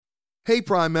Hey,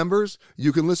 Prime members,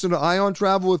 you can listen to Eye on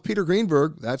Travel with Peter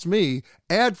Greenberg, that's me,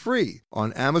 ad-free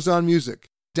on Amazon Music.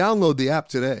 Download the app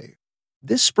today.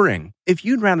 This spring, if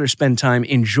you'd rather spend time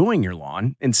enjoying your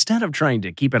lawn instead of trying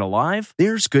to keep it alive,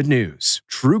 there's good news.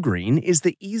 TruGreen is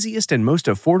the easiest and most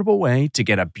affordable way to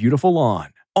get a beautiful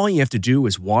lawn. All you have to do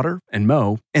is water and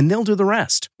mow, and they'll do the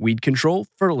rest. Weed control,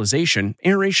 fertilization,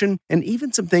 aeration, and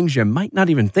even some things you might not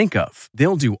even think of.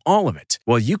 They'll do all of it,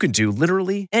 while you can do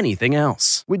literally anything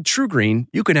else. With TruGreen,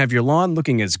 you can have your lawn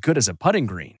looking as good as a putting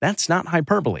green. That's not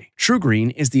hyperbole.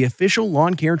 TruGreen is the official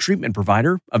lawn care treatment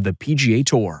provider of the PGA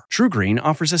Tour. TruGreen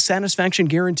offers a satisfaction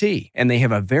guarantee, and they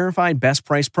have a verified best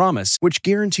price promise, which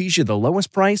guarantees you the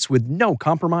lowest price with no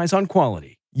compromise on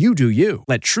quality. You do you.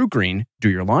 Let TruGreen do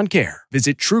your lawn care.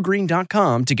 Visit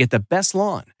TruGreen.com to get the best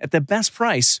lawn at the best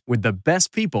price with the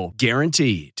best people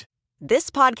guaranteed. This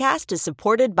podcast is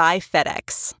supported by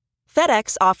FedEx.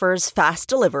 FedEx offers fast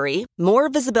delivery, more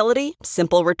visibility,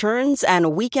 simple returns,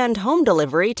 and weekend home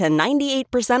delivery to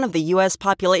 98% of the U.S.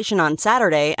 population on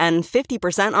Saturday and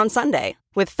 50% on Sunday.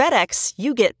 With FedEx,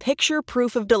 you get picture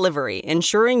proof of delivery,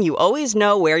 ensuring you always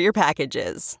know where your package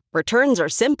is. Returns are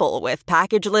simple with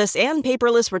packageless and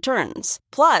paperless returns.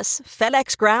 Plus,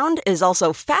 FedEx Ground is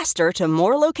also faster to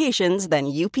more locations than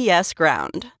UPS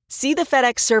Ground. See the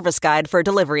FedEx service guide for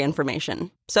delivery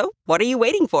information. So, what are you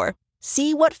waiting for?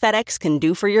 See what FedEx can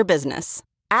do for your business.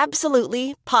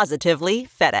 Absolutely, positively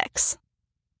FedEx.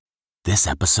 This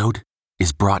episode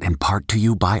is brought in part to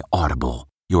you by Audible,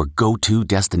 your go-to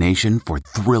destination for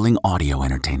thrilling audio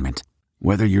entertainment.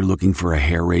 Whether you're looking for a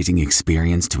hair-raising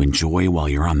experience to enjoy while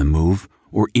you're on the move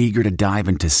or eager to dive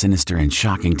into sinister and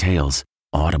shocking tales,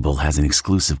 Audible has an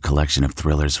exclusive collection of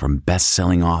thrillers from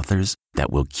best-selling authors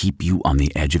that will keep you on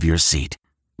the edge of your seat.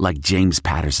 Like James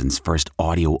Patterson's first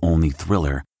audio-only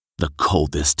thriller, The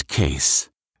Coldest Case.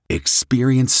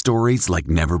 Experience stories like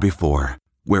never before,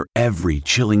 where every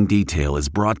chilling detail is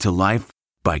brought to life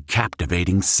by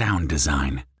captivating sound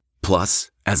design. Plus,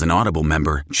 as an Audible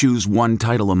member, choose one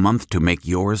title a month to make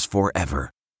yours forever.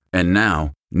 And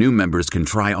now, new members can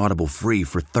try Audible free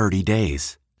for 30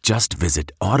 days. Just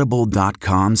visit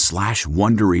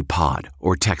audible.com/WonderyPod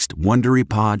or text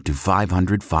WonderyPod to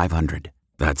 500-500.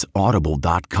 That's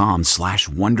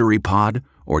audible.com/WonderyPod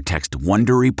or text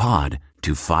WonderyPod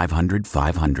to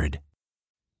 500-500.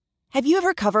 Have you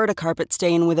ever covered a carpet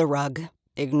stain with a rug?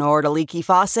 Ignored a leaky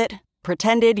faucet?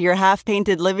 Pretended your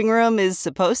half-painted living room is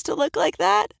supposed to look like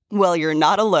that? Well, you're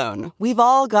not alone. We've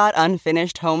all got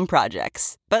unfinished home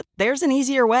projects. But there's an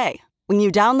easier way. When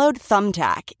you download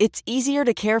Thumbtack, it's easier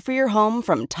to care for your home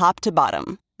from top to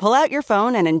bottom. Pull out your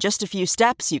phone and in just a few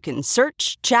steps, you can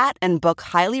search, chat, and book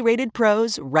highly rated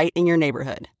pros right in your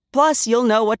neighborhood. Plus, you'll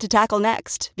know what to tackle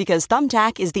next, because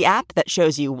Thumbtack is the app that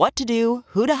shows you what to do,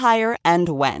 who to hire, and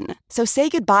when. So say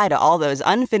goodbye to all those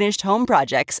unfinished home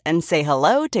projects and say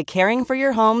hello to caring for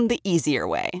your home the easier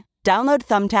way. Download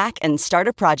Thumbtack and start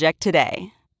a project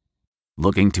today.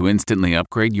 Looking to instantly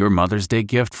upgrade your Mother's Day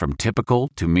gift from typical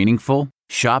to meaningful?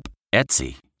 Shop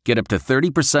Etsy. Get up to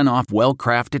 30% off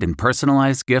well-crafted and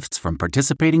personalized gifts from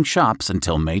participating shops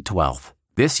until May 12th.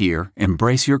 This year,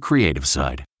 embrace your creative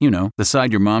side. You know, the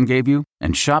side your mom gave you.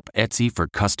 And shop Etsy for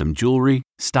custom jewelry,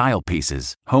 style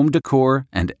pieces, home decor,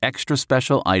 and extra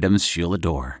special items she'll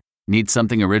adore. Need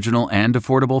something original and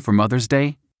affordable for Mother's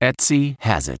Day? Etsy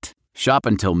has it. Shop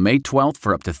until May 12th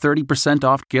for up to 30%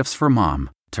 off gifts for mom.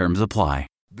 Terms apply.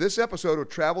 This episode of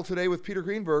Travel Today with Peter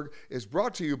Greenberg is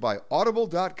brought to you by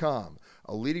Audible.com,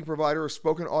 a leading provider of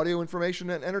spoken audio information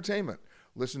and entertainment.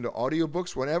 Listen to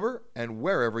audiobooks whenever and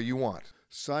wherever you want.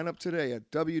 Sign up today at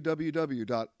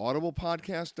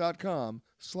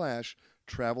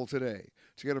www.audiblepodcast.com/travel today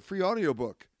to get a free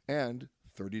audiobook and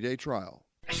 30-day trial.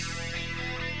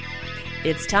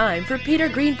 It's time for Peter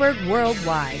Greenberg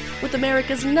Worldwide with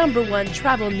America's #1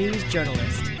 travel news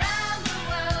journalist.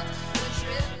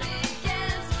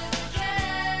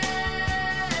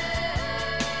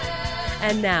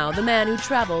 And now, the man who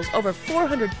travels over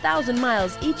 400,000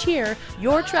 miles each year,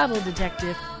 your travel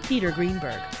detective, Peter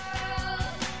Greenberg.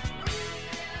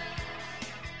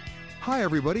 Hi,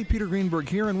 everybody. Peter Greenberg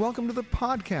here, and welcome to the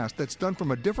podcast that's done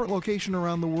from a different location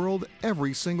around the world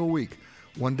every single week.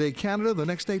 One day Canada, the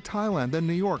next day Thailand, then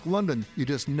New York, London. You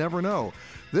just never know.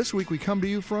 This week we come to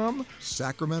you from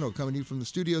Sacramento, coming to you from the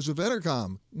studios of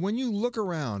Entercom. When you look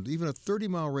around, even a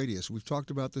 30-mile radius, we've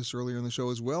talked about this earlier in the show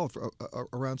as well,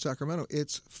 around Sacramento,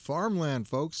 it's farmland,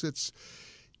 folks. It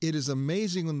is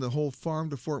amazing when the whole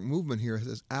farm-to-fork movement here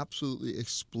has absolutely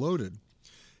exploded.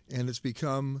 And it's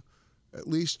become, at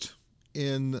least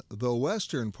in the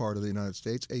western part of the United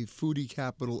States, a foodie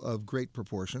capital of great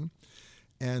proportion.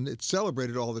 And it's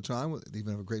celebrated all the time. They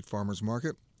even have a great farmer's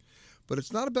market. But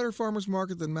it's not a better farmer's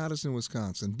market than Madison,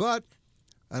 Wisconsin. But,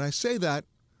 and I say that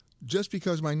just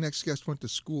because my next guest went to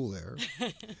school there,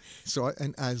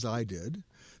 and as I did.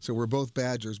 So we're both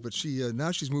Badgers. But now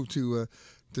she's moved to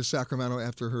Sacramento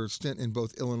after her stint in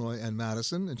both Illinois and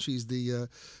Madison, and she's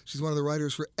one of the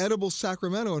writers for Edible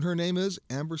Sacramento, and her name is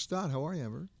Amber Stott. How are you,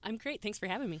 Amber? I'm great. Thanks for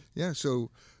having me. Yeah.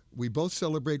 So we both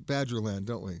celebrate Badgerland,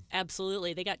 don't we?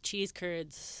 Absolutely. They got cheese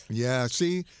curds. Yeah.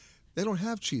 See. They don't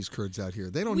have cheese curds out here.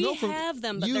 They don't know from. We have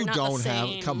them, but you they're not don't the same.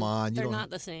 have. Come on, they're not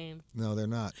the same. No, they're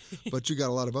not. But you got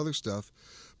a lot of other stuff.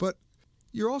 But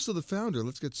you're also the founder.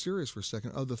 Let's get serious for a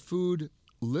second. Of the Food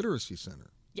Literacy Center.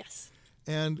 Yes.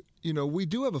 And we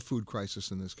do have a food crisis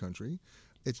in this country.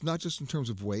 It's not just in terms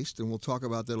of waste, and we'll talk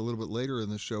about that a little bit later in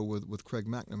the show with Craig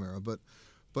McNamara.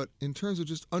 But in terms of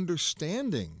just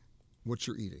understanding what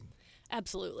you're eating.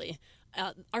 Absolutely.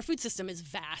 Our food system is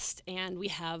vast, and we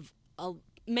have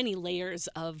many layers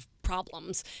of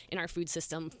problems in our food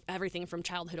system, everything from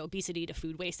childhood obesity to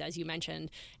food waste, as you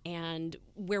mentioned. And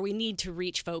where we need to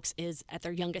reach folks is at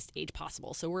their youngest age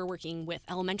possible. So we're working with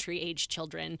elementary age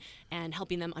children and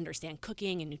helping them understand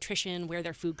cooking and nutrition, where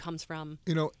their food comes from.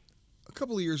 A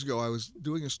couple of years ago, I was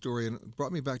doing a story, and it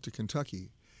brought me back to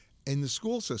Kentucky in the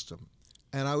school system.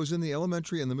 And I was in the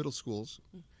elementary and the middle schools.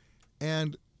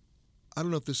 And I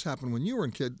don't know if this happened when you were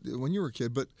a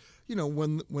kid, but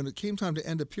when it came time to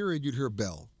end a period, you'd hear a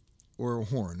bell or a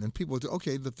horn, and people would say,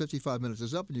 okay, the 55 minutes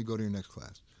is up, and you go to your next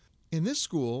class. In this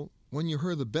school, when you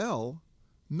heard the bell,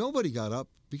 nobody got up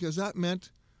because that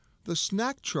meant the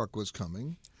snack truck was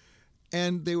coming,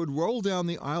 and they would roll down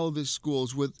the aisle of these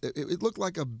schools with it looked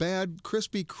like a bad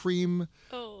Krispy Kreme,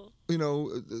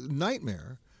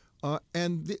 nightmare.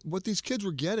 What these kids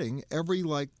were getting every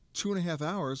 2.5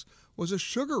 hours was a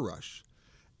sugar rush,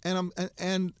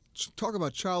 and talk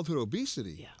about childhood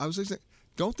obesity. Yeah. I was thinking,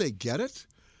 don't they get it?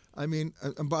 I mean,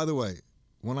 and by the way,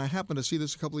 when I happened to see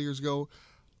this a couple of years ago,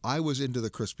 I was into the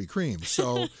Krispy Kreme,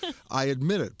 so I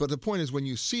admit it. But the point is, when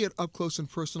you see it up close and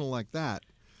personal like that,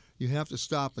 you have to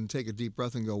stop and take a deep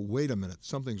breath and go, wait a minute,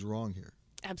 something's wrong here.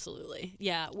 Absolutely.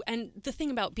 Yeah. And the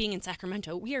thing about being in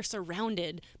Sacramento, we are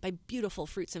surrounded by beautiful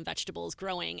fruits and vegetables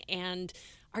growing, and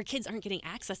our kids aren't getting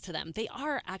access to them. They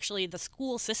are actually, the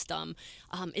school system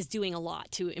is doing a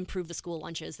lot to improve the school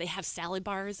lunches. They have salad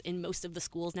bars in most of the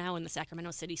schools now in the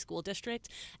Sacramento City School District,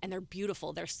 and they're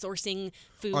beautiful. They're sourcing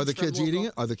foods. Are the kids eating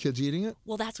it? Are the kids eating it?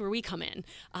 Well, that's where we come in,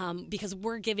 because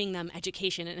we're giving them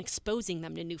education and exposing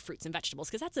them to new fruits and vegetables,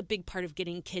 because that's a big part of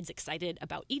getting kids excited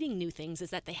about eating new things, is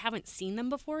that they haven't seen them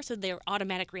before, so their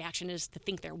automatic reaction is to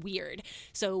think they're weird.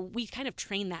 So we kind of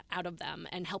train that out of them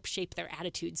and help shape their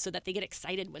attitudes so that they get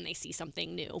excited when they see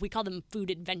something new. We call them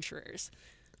food adventurers.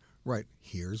 Right.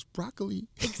 Here's broccoli.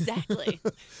 Exactly.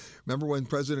 Remember when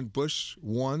President Bush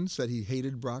won, said he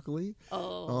hated broccoli?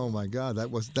 Oh my God,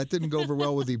 that didn't go over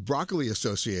well with the Broccoli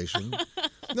Association.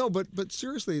 No, but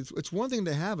seriously, it's one thing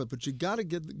to have it, but you got to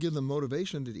give them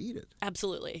motivation to eat it.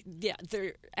 Absolutely. Yeah,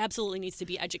 there absolutely needs to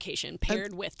be education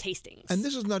paired with tastings. And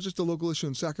this is not just a local issue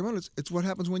in Sacramento. It's what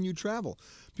happens when you travel.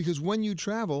 Because when you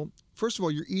travel, first of all,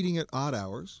 you're eating at odd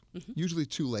hours, usually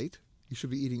too late. You should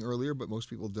be eating earlier, but most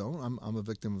people don't. I'm a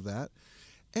victim of that.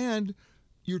 And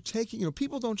you're taking,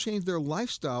 people don't change their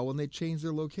lifestyle when they change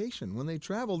their location. When they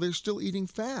travel, they're still eating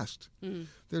fast.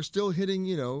 They're still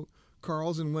hitting,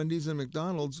 Carl's and Wendy's and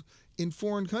McDonald's in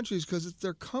foreign countries because it's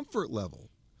their comfort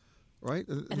level, right?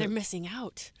 And they're missing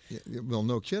out. Yeah, well,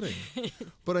 no kidding.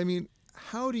 But I mean,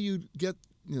 how do you get,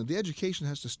 the education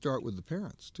has to start with the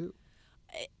parents too.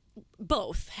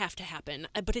 Both have to happen,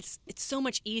 but it's so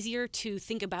much easier to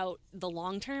think about the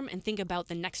long term and think about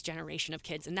the next generation of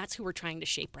kids, and that's who we're trying to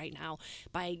shape right now.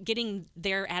 By getting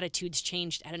their attitudes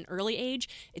changed at an early age,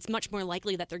 it's much more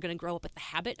likely that they're going to grow up with the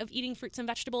habit of eating fruits and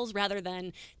vegetables rather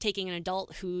than taking an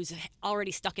adult who's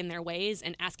already stuck in their ways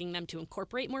and asking them to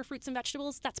incorporate more fruits and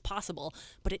vegetables. That's possible,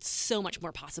 but it's so much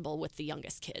more possible with the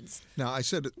youngest kids. Now, I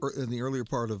said in the earlier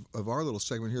part of our little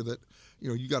segment here that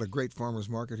you got a great farmers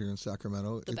market here in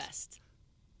Sacramento. The best.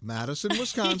 Madison,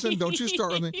 Wisconsin. Don't you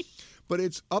start with me. But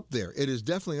it's up there. It is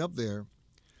definitely up there.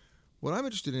 What I'm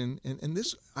interested in, and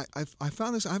this, I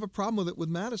found this, I have a problem with it with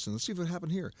Madison. Let's see if it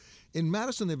happened here. In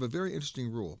Madison, they have a very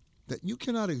interesting rule that you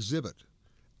cannot exhibit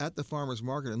at the farmer's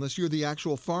market unless you're the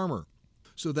actual farmer.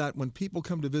 So that when people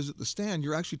come to visit the stand,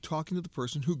 you're actually talking to the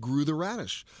person who grew the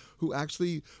radish, who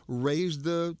actually raised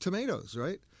the tomatoes,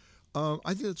 right?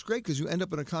 I think that's great because you end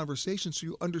up in a conversation so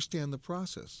you understand the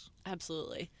process.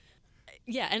 Absolutely.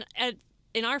 Yeah, and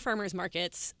in our farmers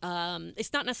markets,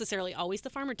 it's not necessarily always the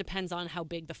farmer. It depends on how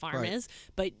big the farm is,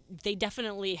 but they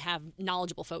definitely have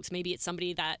knowledgeable folks. Maybe it's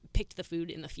somebody that picked the food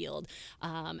in the field,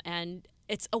 and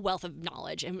it's a wealth of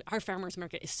knowledge. And our farmers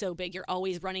market is so big, you're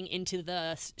always running into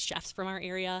the chefs from our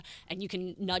area, and you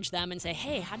can nudge them and say,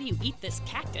 hey, how do you eat this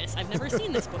cactus? I've never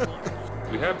seen this before.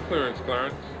 We have clearance,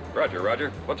 Clarence.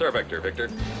 Roger. What's our vector, Victor?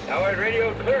 Howard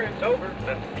radio clearance, over.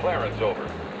 That's Clarence, over.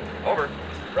 Over.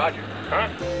 Roger. Huh?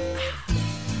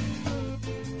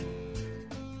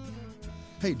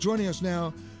 Hey, joining us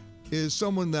now is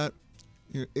someone that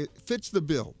it fits the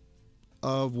bill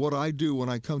of what I do when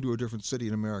I come to a different city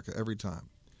in America every time.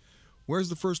 Where's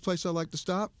the first place I like to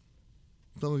stop?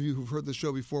 Some of you who've heard the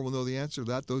show before will know the answer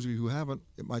to that. Those of you who haven't,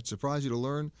 it might surprise you to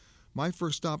learn. My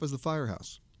first stop is the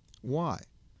firehouse. Why?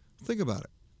 Think about it.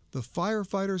 The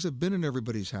firefighters have been in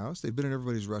everybody's house. They've been in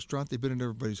everybody's restaurant. They've been in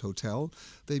everybody's hotel.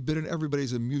 They've been in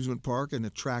everybody's amusement park and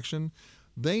attraction.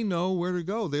 They know where to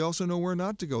go. They also know where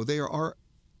not to go. They are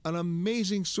an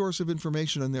amazing source of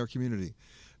information in their community.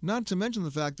 Not to mention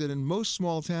the fact that in most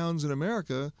small towns in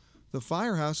America, the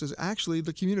firehouse is actually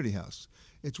the community house.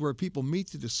 It's where people meet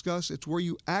to discuss. It's where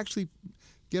you actually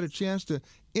get a chance to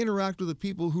interact with the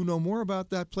people who know more about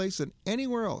that place than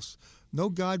anywhere else. No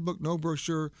guidebook, no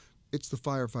brochure. It's the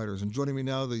firefighters. And joining me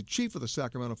now, the chief of the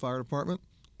Sacramento Fire Department,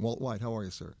 Walt White. How are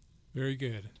you, sir? Very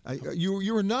good.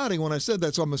 You were nodding when I said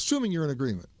that, so I'm assuming you're in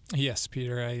agreement. Yes,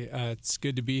 Peter. It's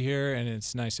good to be here, and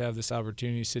it's nice to have this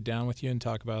opportunity to sit down with you and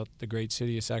talk about the great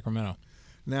city of Sacramento.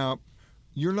 Now,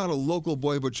 you're not a local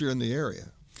boy, but you're in the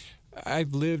area.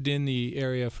 I've lived in the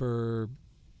area for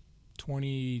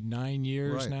 29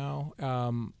 years now,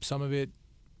 some of it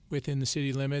within the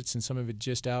city limits and some of it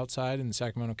just outside in the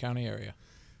Sacramento County area.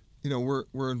 You know,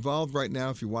 we're involved right now,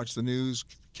 if you watch the news,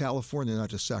 California, not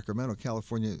just Sacramento,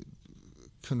 California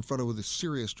confronted with a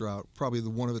serious drought, probably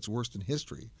one of its worst in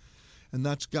history. And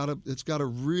it's got to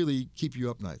really keep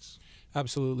you up nights.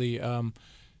 Absolutely.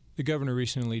 The governor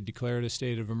recently declared a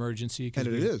state of emergency. And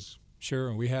it is.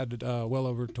 Sure. We had well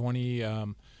over 20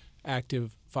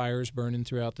 active fires burning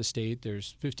throughout the state.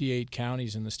 There's 58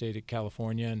 counties in the state of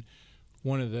California. And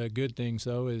one of the good things,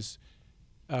 though, is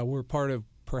we're part of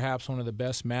perhaps one of the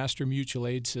best master mutual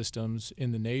aid systems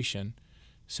in the nation.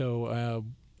 So,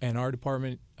 and our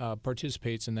department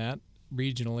participates in that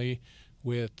regionally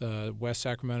with West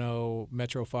Sacramento,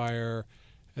 Metro Fire,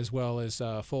 as well as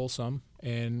Folsom.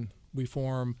 And we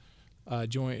form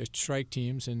joint strike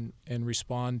teams and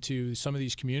respond to some of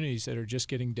these communities that are just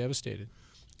getting devastated.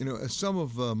 You know, as some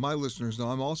of my listeners know,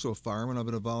 I'm also a fireman. I've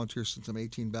been a volunteer since I'm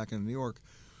 18 back in New York.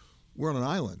 We're on an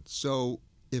island. So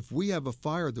if we have a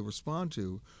fire to respond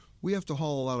to, we have to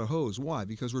haul a lot of hose. Why?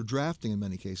 Because we're drafting in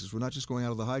many cases. We're not just going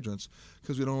out of the hydrants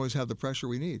because we don't always have the pressure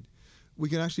we need. We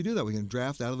can actually do that. We can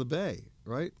draft out of the bay,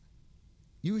 right?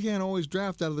 You can't always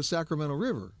draft out of the Sacramento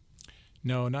River.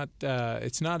 No, not.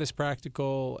 It's not as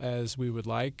practical as we would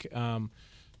like.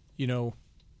 You know,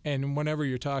 and whenever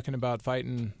you're talking about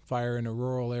fighting fire in a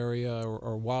rural area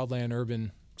or wildland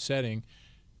urban setting,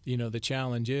 you know, the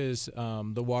challenge is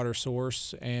the water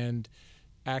source and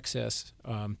access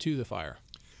to the fire.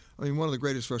 I mean, one of the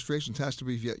greatest frustrations has to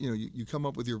be if you come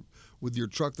up with your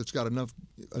truck that's got enough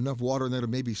water in there to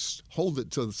maybe hold it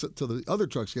till the other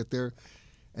trucks get there,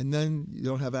 and then you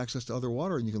don't have access to other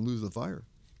water and you can lose the fire.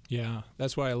 Yeah,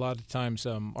 that's why a lot of times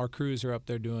our crews are up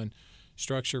there doing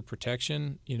structure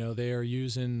protection. You know, they are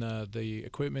using the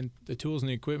equipment, the tools and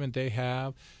the equipment they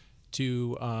have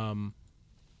to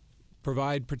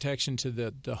provide protection to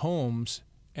the homes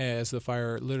as the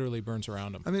fire literally burns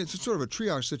around them. I mean, it's sort of a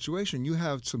triage situation. You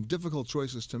have some difficult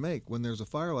choices to make when there's a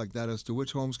fire like that as to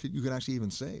which homes you can actually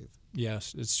even save.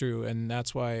 Yes, it's true. And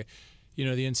that's why, you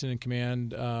know, the incident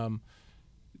command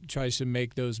tries to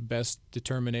make those best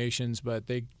determinations, but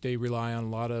they rely on a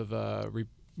lot of,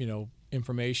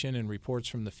 information and reports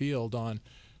from the field on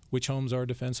which homes are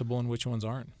defensible and which ones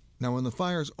aren't. Now, when the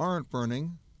fires aren't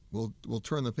burning, we'll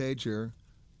turn the page here,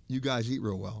 you guys eat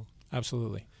real well.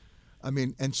 Absolutely. I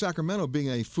mean, and Sacramento being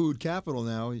a food capital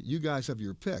now, you guys have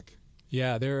your pick.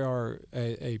 Yeah, there are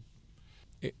a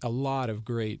lot of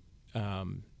great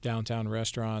downtown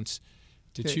restaurants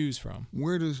to choose from.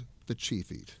 Where does the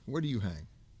chief eat? Where do you hang?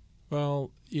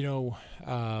 Well, you know,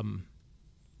 I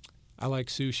like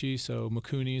sushi, so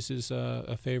Makuni's is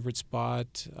a favorite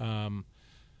spot.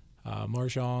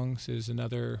 Mahjong's is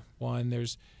another one.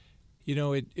 There's, you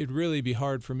know, it'd really be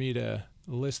hard for me to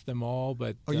list them all,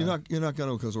 but you're not going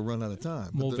to because we'll run out of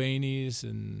time. Mulvaney's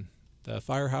and the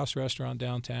Firehouse Restaurant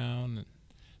downtown. And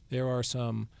there are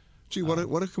some. Gee, what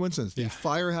a coincidence! The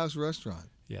Firehouse Restaurant.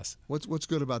 Yes. What's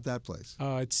good about that place?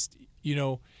 It's, you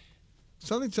know,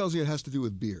 something tells you it has to do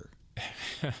with beer.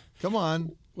 Come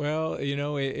on. Well, it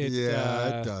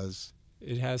it does.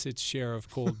 It has its share of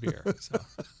cold beer. So.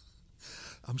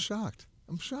 I'm shocked.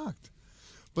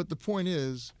 But the point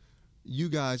is, you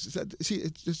guys, see,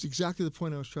 it's just exactly the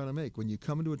point I was trying to make. When you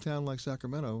come into a town like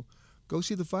Sacramento, go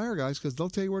see the Fire Guys because they'll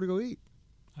tell you where to go eat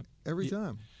every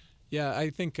time. Yeah, I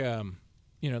think,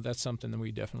 that's something that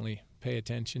we definitely pay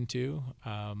attention to.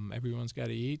 Everyone's got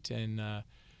to eat. And,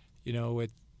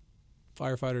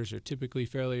 firefighters are typically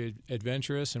fairly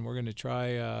adventurous, and we're going to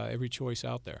try every choice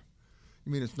out there.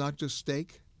 You mean it's not just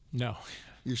steak? No.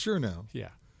 You're sure now? Yeah.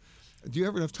 Do you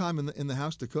ever have time in the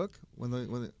house to cook?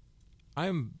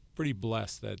 I'm pretty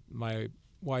blessed that my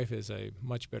wife is a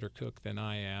much better cook than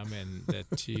I am, and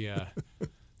that she,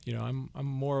 I'm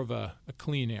more of a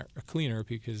cleaner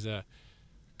because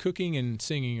cooking and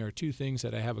singing are two things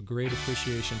that I have a great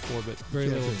appreciation for, but very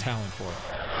little talent for.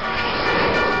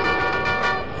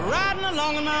 Riding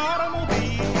along in my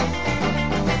automobile,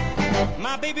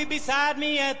 my baby beside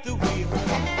me at the wheel,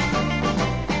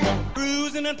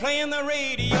 cruising and playing the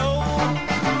radio,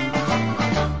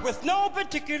 with no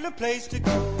particular place to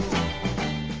go.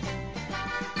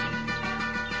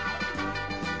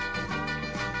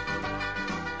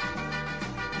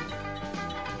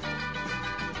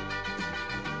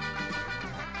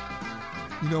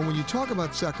 When you talk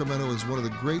about Sacramento as one of the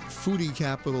great foodie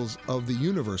capitals of the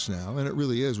universe now, and it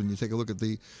really is when you take a look at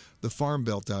the farm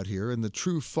belt out here and the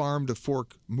true farm to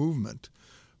fork movement,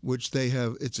 which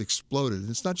it's exploded.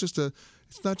 It's not just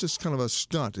kind of a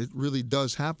stunt. It really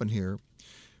does happen here.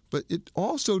 But it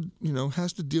also,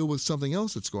 has to deal with something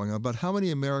else that's going on about how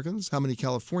many Americans, how many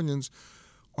Californians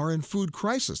are in food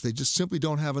crisis. They just simply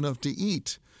don't have enough to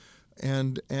eat.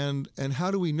 And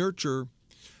how do we nurture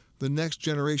the next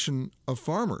generation of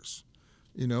farmers?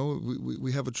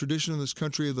 We have a tradition in this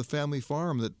country of the family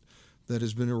farm that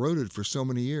has been eroded for so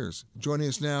many years. Joining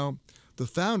us now, the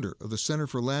founder of the Center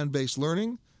for Land-Based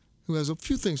Learning, who has a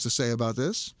few things to say about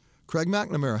this, Craig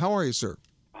McNamara. How are you, sir?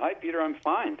 Hi, Peter. I'm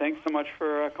fine. Thanks so much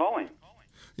for calling.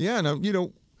 Yeah, now,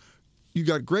 you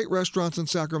got great restaurants in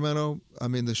Sacramento. I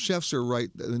mean, the chefs are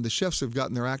right. I mean, the chefs have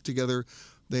gotten their act together.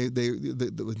 They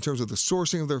in terms of the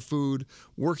sourcing of their food,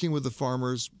 working with the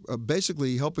farmers,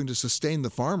 basically helping to sustain the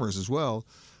farmers as well.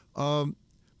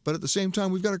 But at the same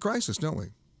time, we've got a crisis, don't we?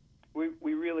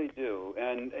 We really do.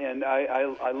 And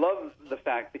I love the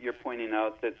fact that you're pointing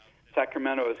out that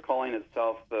Sacramento is calling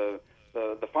itself the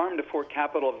farm to fork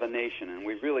capital of the nation, and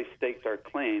we've really staked our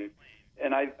claim.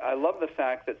 And I love the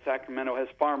fact that Sacramento has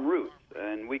farm roots,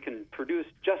 and we can produce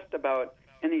just about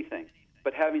anything.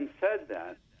 But having said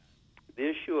that, the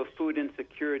issue of food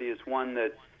insecurity is one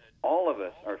that all of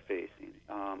us are facing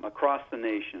across the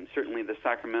nation. Certainly the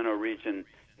Sacramento region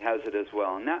has it as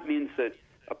well. And that means that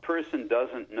a person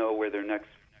doesn't know where their next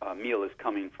meal is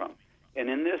coming from. And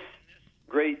in this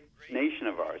great nation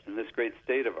of ours, in this great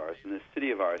state of ours, in this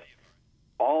city of ours,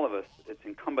 all of us, it's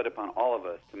incumbent upon all of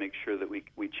us to make sure that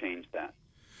we change that.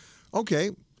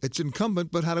 Okay, it's incumbent,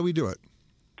 but how do we do it?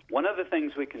 One of the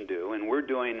things we can do, and we're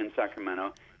doing in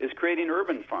Sacramento, is creating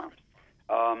urban farms.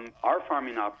 Our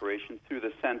farming operation through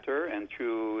the center and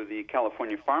through the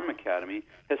California Farm Academy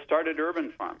has started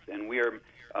urban farms, and we are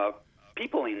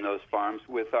peopling those farms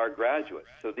with our graduates.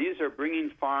 So these are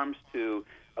bringing farms to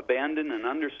abandoned and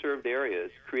underserved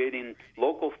areas, creating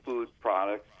local food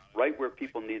products right where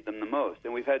people need them the most.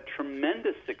 And we've had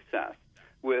tremendous success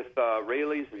with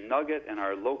Raley's and Nugget and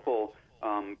our local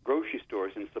grocery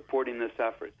stores in supporting this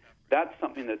effort. That's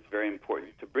something that's very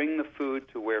important, to bring the food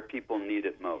to where people need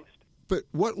it most. But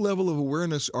what level of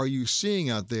awareness are you seeing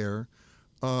out there?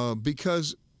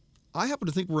 Because I happen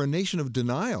to think we're a nation of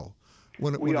denial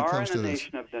when it comes to this. We are a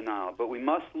nation of denial, but we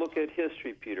must look at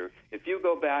history, Peter. If you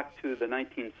go back to the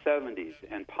 1970s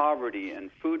and poverty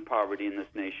and food poverty in this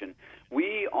nation,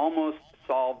 we almost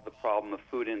solved the problem of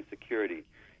food insecurity.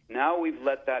 Now we've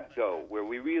let that go, where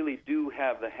we really do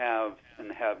have the haves and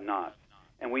the have-nots,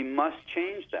 and we must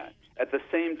change that. At the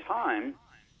same time,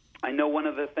 I know one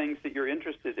of the things that you're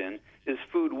interested in is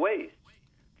food waste.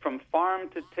 From farm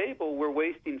to table, we're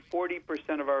wasting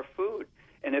 40% of our food.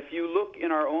 And if you look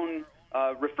in our own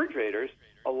refrigerators,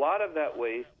 a lot of that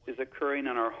waste is occurring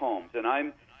in our homes. And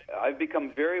I've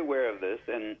become very aware of this.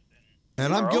 And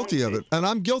I'm guilty of it. And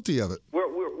I'm guilty of it.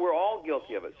 We're all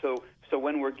guilty of it. So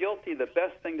when we're guilty, the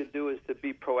best thing to do is to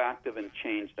be proactive and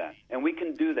change that. And we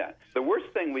can do that. The worst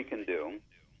thing we can do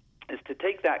is to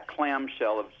take that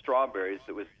clamshell of strawberries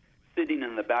that was sitting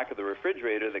in the back of the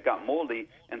refrigerator that got moldy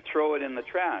and throw it in the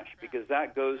trash, because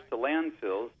that goes to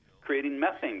landfills creating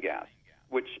methane gas,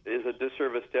 which is a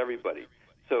disservice to everybody.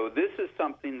 So this is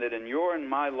something that in your and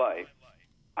my life,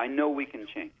 I know we can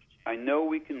change. I know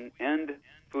we can end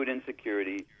food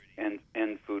insecurity and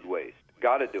end food waste.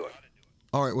 Got to do it.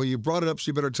 All right, well, you brought it up, so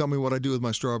you better tell me what I do with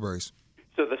my strawberries.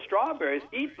 So the strawberries,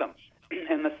 eat them.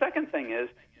 And the second thing is,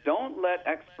 don't let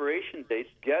expiration dates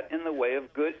get in the way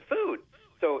of good food.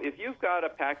 So if you've got a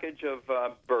package of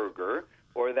burger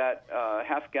or that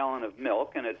half gallon of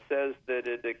milk, and it says that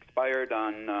it expired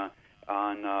on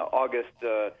August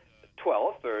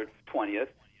 12th or 20th,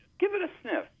 give it a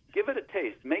sniff. Give it a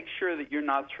taste. Make sure that you're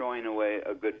not throwing away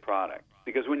a good product.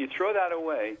 Because when you throw that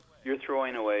away, you're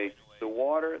throwing away the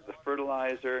water, the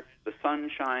fertilizer, the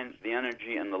sunshine, the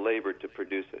energy, and the labor to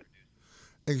produce it.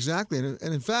 Exactly. And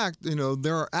in fact,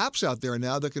 there are apps out there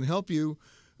now that can help you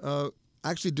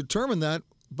actually determine that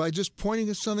by just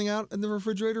pointing something out in the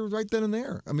refrigerator right then and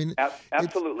there. I mean,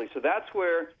 absolutely. So that's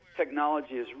where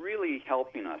technology is really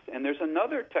helping us. And there's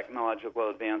another technological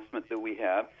advancement that we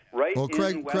have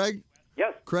Craig,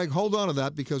 yes. Craig, hold on to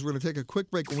that because we're going to take a quick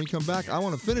break. When we come back, I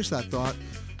want to finish that thought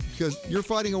because you're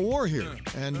fighting a war here,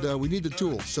 and we need the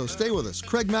tools. So stay with us.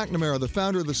 Craig McNamara, the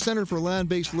founder of the Center for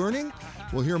Land-Based Learning.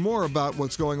 We'll hear more about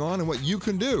what's going on and what you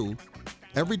can do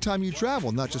every time you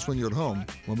travel, not just when you're at home.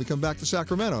 When we come back to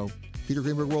Sacramento, Peter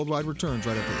Greenberg Worldwide returns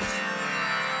right after this.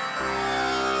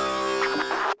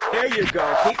 There you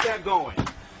go. Keep that going.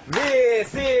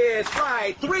 This is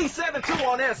Flight 372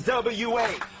 on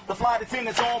SWA. The flight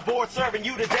attendants on board serving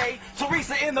you today.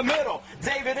 Teresa in the middle,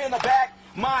 David in the back.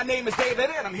 My name is David,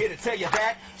 and I'm here to tell you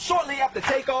that shortly after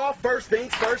takeoff, first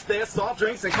things first, there's soft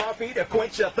drinks and coffee to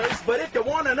quench your thirst. But if you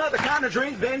want another kind of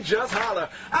drink, then just holler.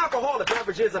 Alcoholic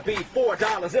beverages will be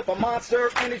 $4. If a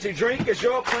Monster Energy drink is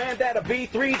your plan, that'll be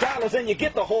 $3, and you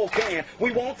get the whole can.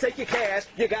 We won't take your cash,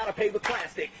 you gotta pay with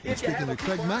plastic. Speaking to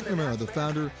Craig McNamara, the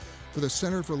founder for the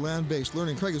Center for Land-Based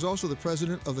Learning. Craig is also the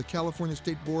president of the California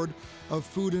State Board of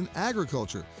Food and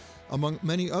Agriculture, among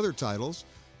many other titles.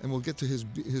 And we'll get to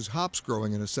his hops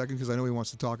growing in a second because I know he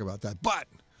wants to talk about that. But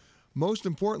most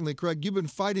importantly, Craig, you've been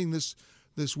fighting this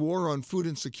war on food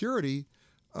insecurity,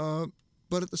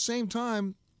 but at the same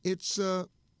time, it's a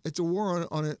war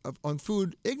on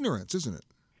food ignorance, isn't it?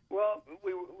 Well,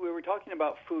 we were talking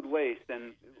about food waste,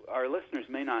 and our listeners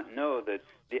may not know that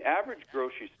the average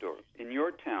grocery store in your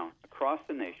town, across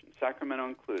the nation, Sacramento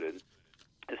included,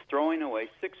 is throwing away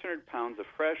 600 pounds of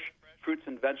fresh fruits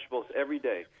and vegetables every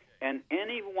day. And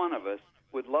any one of us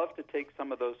would love to take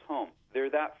some of those home.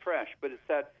 They're that fresh, but it's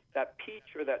that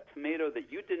peach or that tomato that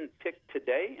you didn't pick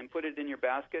today and put it in your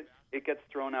basket, it gets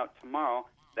thrown out tomorrow.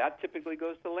 That typically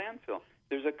goes to landfill.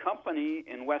 There's a company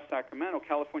in West Sacramento,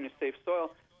 California Safe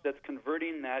Soil, that's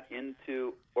converting that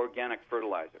into organic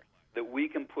fertilizer that we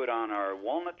can put on our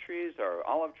walnut trees, our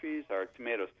olive trees, our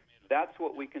tomatoes. That's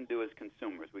what we can do as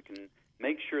consumers. We can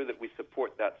make sure that we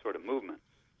support that sort of movement.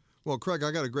 Well, Craig,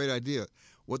 I got a great idea.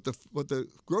 What the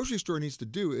grocery store needs to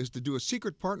do is to do a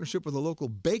secret partnership with a local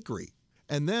bakery.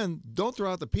 And then don't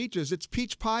throw out the peaches. It's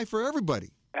peach pie for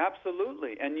everybody.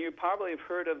 Absolutely. And you probably have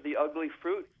heard of the ugly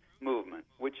fruit movement,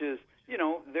 which is,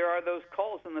 there are those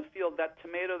culls in the field, that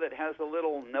tomato that has a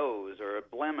little nose or a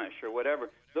blemish or whatever.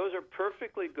 Those are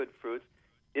perfectly good fruits.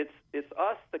 It's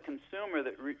us, the consumer,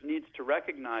 that needs to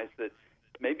recognize that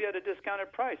maybe at a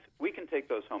discounted price, we can take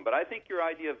those home. But I think your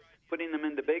idea of putting them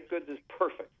into baked goods is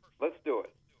perfect. Let's do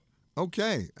it.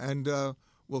 Okay. And, well,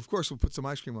 of course, we'll put some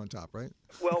ice cream on top, right?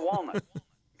 Well, walnuts.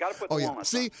 Got to put the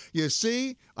walnuts on. You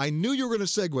see, I knew you were going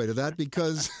to segue to that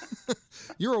because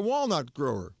you're a walnut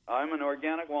grower. I'm an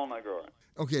organic walnut grower.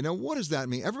 Okay. Now, what does that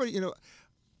mean?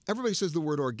 Everybody says the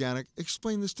word organic.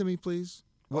 Explain this to me, please.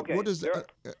 What is that?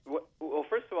 Well,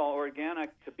 first of all,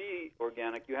 to be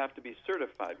organic, you have to be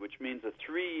certified, which means a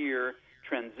 3-year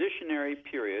transitionary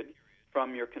period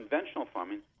from your conventional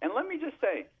farming. And let me just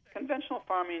say, conventional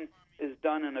farming is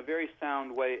done in a very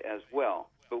sound way as well.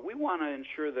 But we want to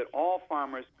ensure that all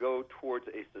farmers go towards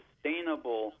a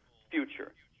sustainable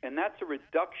future. And that's a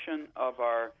reduction of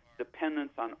our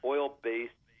dependence on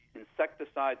oil-based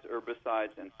insecticides,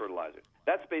 herbicides, and fertilizers.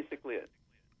 That's basically it.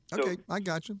 Okay, I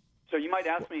got you. So you might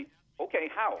ask me, okay,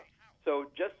 how? So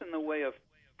just in the way of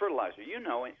fertilizer,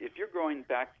 if you're growing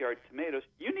backyard tomatoes,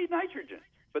 you need nitrogen.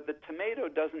 But the tomato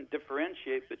doesn't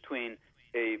differentiate between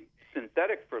a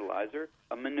synthetic fertilizer,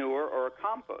 a manure, or a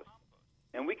compost.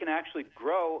 And we can actually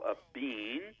grow a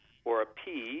bean or a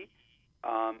pea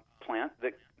plant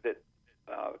that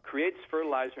creates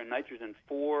fertilizer and nitrogen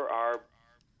for our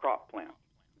crop plant.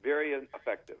 Very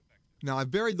effective. Now, I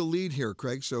buried the lead here,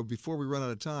 Craig, so before we run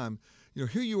out of time,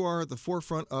 here you are at the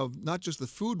forefront of not just the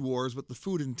food wars, but the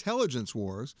food intelligence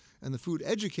wars and the food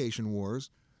education wars.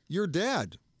 Your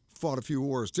dad fought a few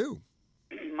wars, too.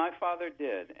 My father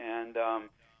did, and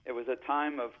it was a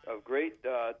time of great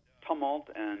tumult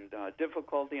and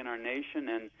difficulty in our nation.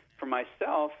 And for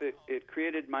myself, it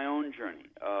created my own journey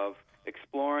of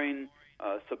exploring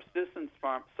subsistence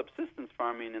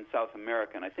farming in South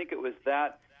America. And I think it was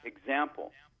that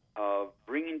example of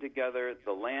bringing together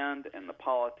the land and the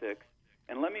politics.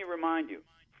 And let me remind you,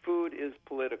 food is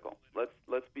political.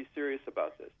 Let's be serious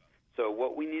about this. So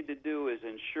what we need to do is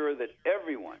ensure that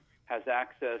everyone has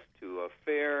access to a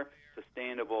fair,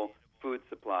 sustainable food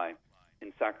supply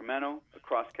in Sacramento,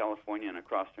 across California, and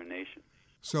across our nation.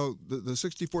 So the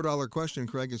 $64 question,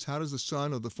 Craig, is how does the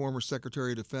son of the former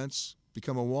Secretary of Defense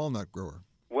become a walnut grower?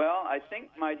 Well, I think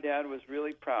my dad was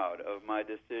really proud of my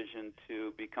decision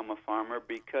to become a farmer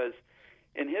because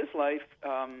in his life,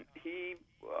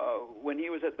 when he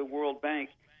was at the World Bank,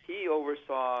 he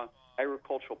oversaw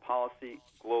agricultural policy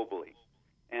globally.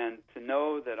 And to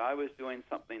know that I was doing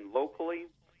something locally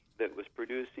that was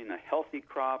producing a healthy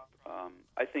crop,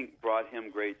 I think brought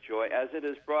him great joy, as it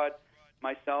has brought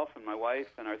myself and my wife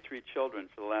and our 3 children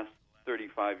for the last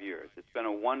 35 years. It's been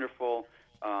a wonderful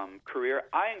career.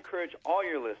 I encourage all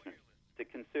your listeners to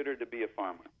consider to be a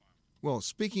farmer. Well,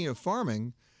 speaking of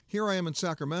farming, here I am in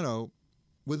Sacramento.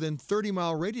 Within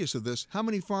 30-mile radius of this, how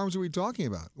many farms are we talking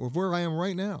about, or where I am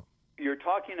right now? You're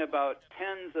talking about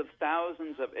tens of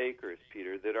thousands of acres,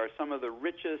 Peter, that are some of the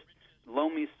richest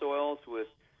loamy soils with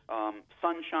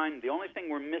sunshine. The only thing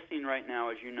we're missing right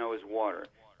now, as you know, is water,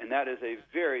 and that is a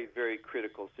very, very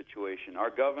critical situation.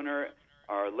 Our governor,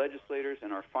 our legislators,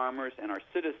 and our farmers and our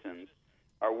citizens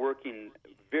are working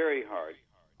very hard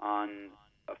on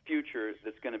a future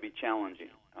that's going to be challenging.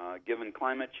 Given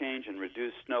climate change and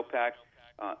reduced snowpack,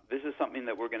 this is something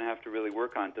that we're going to have to really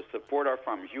work on to support our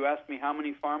farmers. You asked me how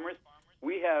many farmers?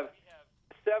 We have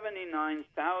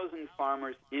 79,000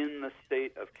 farmers in the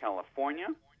state of California.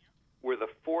 We're the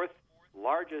 4th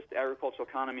largest agricultural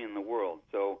economy in the world.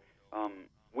 So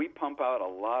we pump out a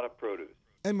lot of produce.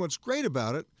 And what's great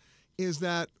about it is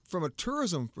that from a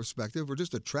tourism perspective or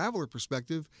just a traveler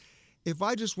perspective, if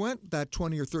I just went that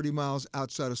 20 or 30 miles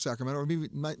outside of Sacramento, or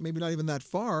maybe not even that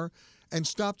far, and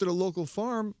stopped at a local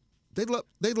farm, they'd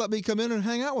let me come in and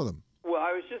hang out with them. Well,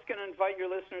 I was just going to invite your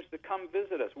listeners to come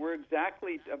visit us. We're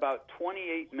exactly about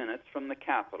 28 minutes from the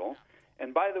Capitol.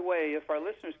 And by the way, if our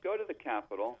listeners go to the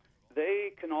Capitol,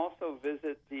 they can also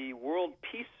visit the World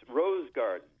Peace Rose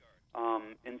Garden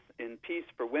in peace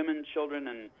for women, children,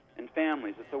 and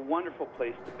families. It's a wonderful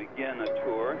place to begin a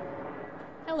tour.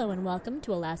 Hello and welcome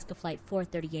to Alaska Flight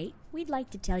 438. We'd like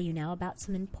to tell you now about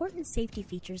some important safety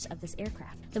features of this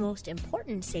aircraft. The most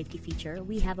important safety feature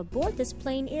we have aboard this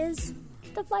plane is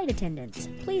the flight attendants.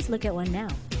 Please look at one now.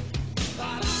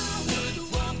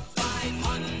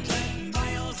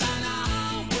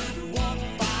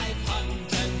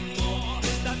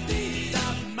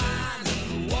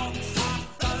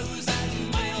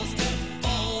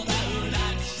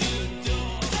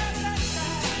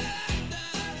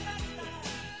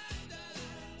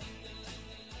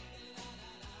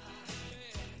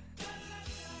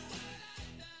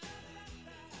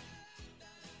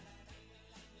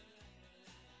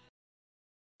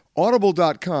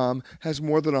 Audible.com has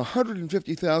more than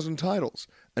 150,000 titles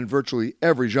and virtually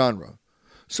every genre.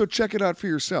 So check it out for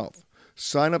yourself.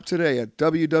 Sign up today at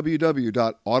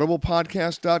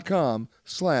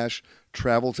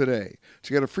www.audiblepodcast.com/travel today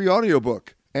to get a free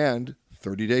audiobook and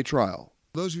 30-day trial.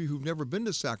 Those of you who've never been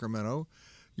to Sacramento,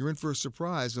 you're in for a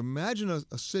surprise. Imagine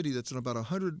a city that's in about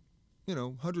 100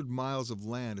 miles of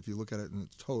land if you look at it in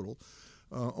its total.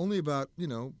 Only about,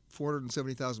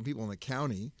 470,000 people in the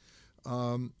county.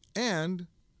 And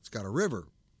it's got a river.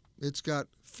 It's got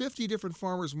 50 different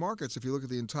farmers markets if you look at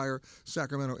the entire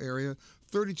Sacramento area,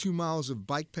 32 miles of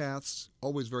bike paths,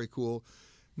 always very cool.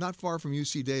 Not far from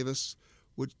UC Davis,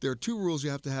 which there are 2 rules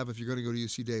you have to have if you're going to go to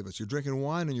UC Davis. You're drinking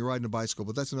wine and you're riding a bicycle,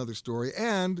 but that's another story.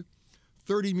 And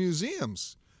 30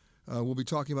 museums. We'll be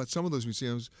talking about some of those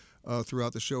museums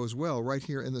throughout the show as well, right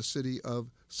here in the city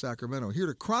of Sacramento. Here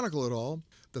to chronicle it all,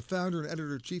 the founder and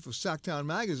editor-in-chief of Sacktown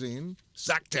Magazine.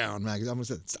 Sacktown Magazine. I'm going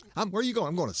to say, where are you going?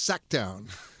 I'm going to Sacktown.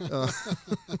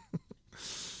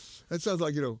 That sounds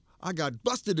like, I got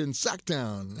busted in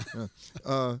Sacktown.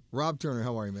 Rob Turner,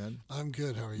 how are you, man? I'm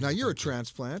good. How are you? Now, you're a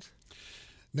transplant.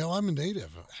 No, I'm a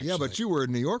native, actually. Yeah, but you were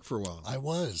in New York for a while. I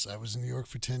was in New York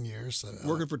for 10 years.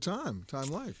 Working for Time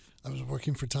Life. I was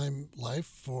working for Time Life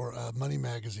for Money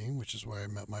Magazine, which is where I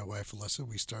met my wife, Alyssa.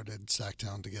 We started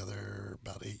Sacktown together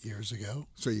about 8 years ago.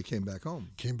 So you came back home?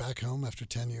 Came back home after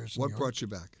 10 years in New What York. brought you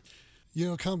back?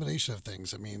 A combination of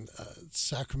things. I mean,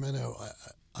 Sacramento,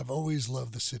 I've always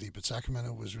loved the city, but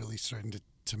Sacramento was really starting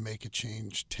to make a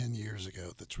change 10 years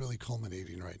ago that's really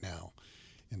culminating right now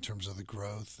in terms of the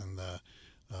growth and the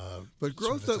But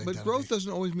growth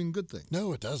doesn't always mean good things.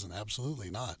 No, it doesn't. Absolutely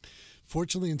not.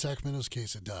 Fortunately, in Sacramento's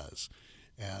case, it does.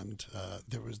 And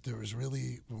there was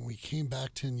really, when we came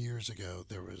back 10 years ago,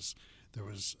 there was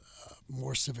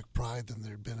more civic pride than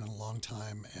there had been in a long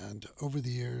time. And over the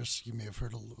years, you may have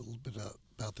heard a little bit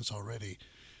about this already,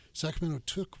 Sacramento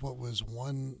took what was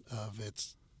one of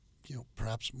its,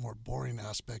 perhaps more boring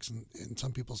aspects in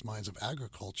some people's minds of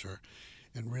agriculture,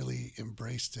 and really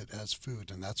embraced it as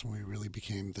food. And that's when we really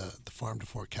became the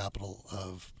farm-to-fork capital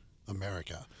of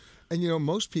America. And,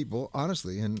 most people,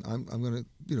 honestly, and I'm going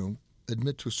to,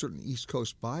 admit to a certain East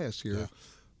Coast bias here,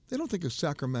 they don't think of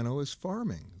Sacramento as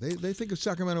farming. They think of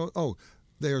Sacramento,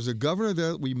 there's a governor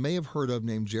there that we may have heard of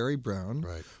named Jerry Brown.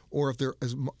 Right. Or if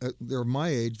they're my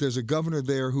age, there's a governor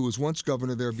there who was once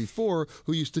governor there before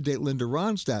who used to date Linda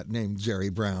Ronstadt named Jerry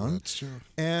Brown. That's true.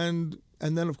 And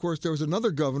then, of course, there was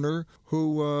another governor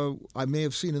who I may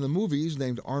have seen in the movies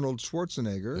named Arnold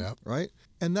Schwarzenegger, right?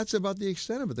 And that's about the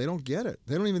extent of it. They don't get it.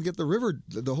 They don't even get the river,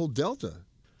 the whole delta.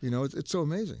 It's so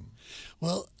amazing.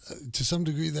 Well, to some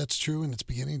degree, that's true, and it's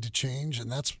beginning to change.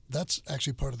 And that's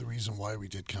actually part of the reason why we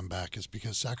did come back, is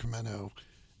because Sacramento,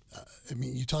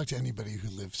 you talk to anybody who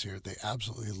lives here, they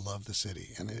absolutely love the city,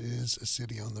 and it is a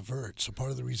city on the verge. So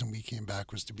part of the reason we came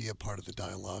back was to be a part of the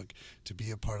dialogue, to be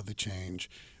a part of the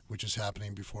change, which is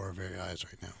happening before our very eyes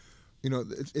right now.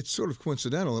 It's sort of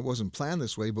coincidental. It wasn't planned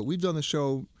this way, but we've done the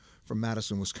show from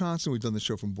Madison, Wisconsin. We've done the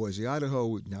show from Boise, Idaho.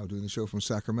 We're now doing the show from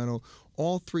Sacramento.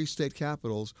 All three state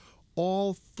capitals,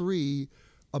 all three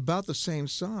about the same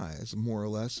size, more or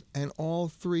less, and all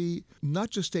three not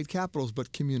just state capitals,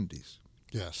 but communities.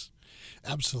 Yes,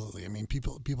 absolutely.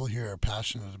 People here are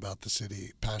passionate about the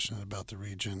city, passionate about the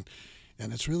region,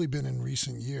 and it's really been in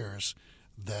recent years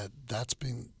that's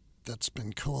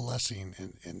been coalescing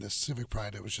in the civic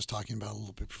pride I was just talking about a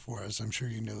little bit before. As I'm sure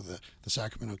you know, the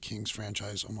Sacramento Kings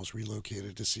franchise almost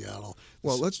relocated to Seattle.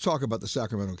 Well, let's talk about the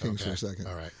Sacramento Kings for a second.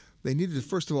 All right. They needed to,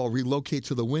 first of all, relocate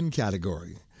to the win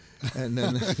category. And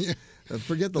then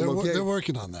forget the location. They're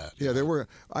working on that. Yeah, they were.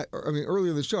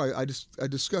 Earlier in the show, I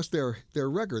discussed their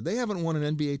record. They haven't won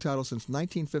an NBA title since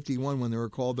 1951 when they were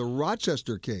called the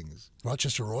Rochester Kings.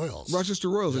 Rochester Royals. Rochester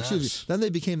Royals, yes. Excuse me. Then they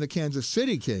became the Kansas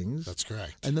City Kings. That's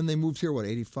correct. And then they moved here,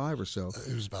 85 or so?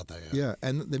 It was about that, Yeah,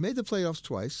 and they made the playoffs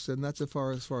twice, and that's as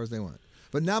far as they went.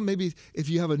 But now maybe if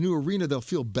you have a new arena, they'll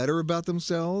feel better about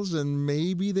themselves, and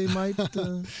maybe they might...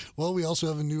 Well, we also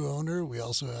have a new owner. We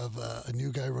also have a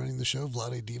new guy running the show,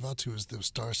 Vlade Divac, who was the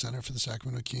star center for the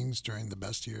Sacramento Kings during the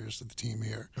best years of the team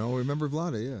here. Oh, remember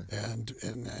Vlade, yeah.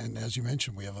 And as you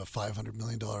mentioned, we have a $500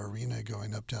 million arena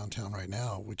going up downtown right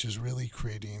now, which is really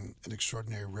creating an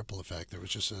extraordinary ripple effect. There was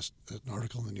just an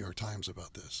article in the New York Times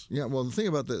about this. Yeah, well, the thing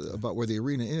about where the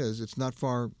arena is, it's not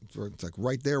far. It's like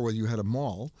right there where you had a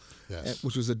mall. Yes.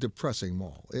 Which was a depressing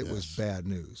mall. It was bad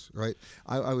news, right?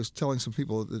 I was telling some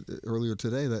people earlier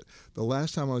today that the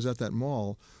last time I was at that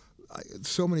mall,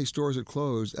 so many stores had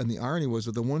closed, and the irony was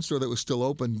that the one store that was still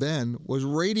open then was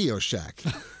Radio Shack.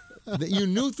 You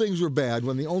knew things were bad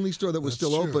when the only store that was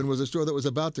still open was a store that was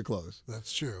about to close.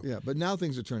 That's true. Yeah, but now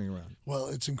things are turning around. Well,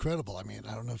 it's incredible. I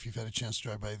don't know if you've had a chance to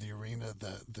drive by the arena.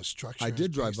 The structure. I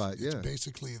did drive by it, It's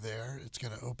basically there. It's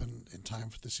going to open in time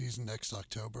for the season next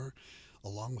October.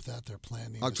 Along with that, they're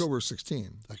planning... October 16.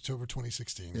 October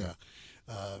 2016, yeah.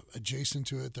 Adjacent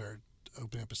to it, they're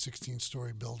opening up a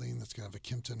 16-story building that's going to have a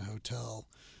Kimpton Hotel.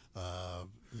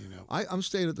 I'm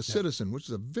staying at the Citizen, which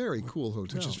is a very cool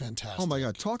hotel. Which is fantastic. Oh, my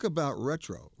God. Talk about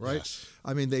retro, right? Yes.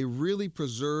 They really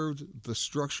preserved the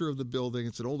structure of the building.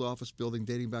 It's an old office building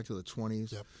dating back to the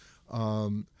 20s.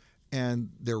 Yep. And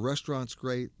their restaurant's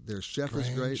great. Their chef is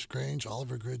great. Grange,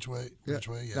 Oliver Gridgway, yes.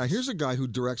 Now, here's a guy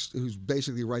who's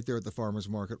basically right there at the farmer's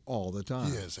market all the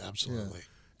time. He is, absolutely.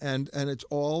 Yeah. And it's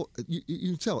all,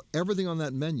 you can tell, everything on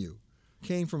that menu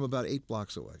came from about 8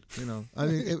 blocks away.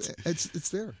 It's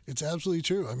there. It's absolutely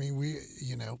true.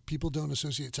 People don't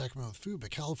associate Sacramento with food, but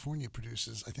California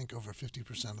produces, I think, over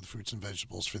 50% of the fruits and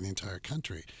vegetables for the entire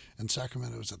country. And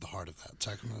Sacramento is at the heart of that.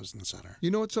 Sacramento is in the center. You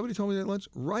know what somebody told me at lunch?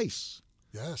 Rice.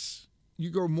 Yes. You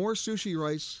grow more sushi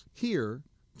rice here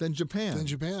than Japan.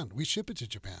 We ship it to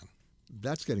Japan.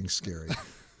 That's getting scary.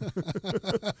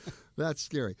 That's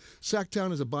scary.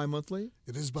 Sacktown is a bi-monthly?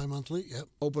 It is bi-monthly, yep.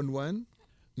 Opened when?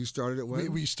 You started it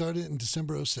when? We started in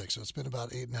December 2006, so it's been about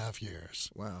 8.5 years.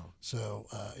 Wow. So,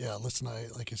 Alyssa and I,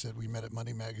 like I said, we met at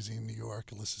Money Magazine in New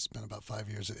York. Alyssa spent about 5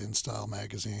 years at InStyle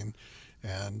Magazine,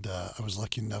 and I was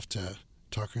lucky enough to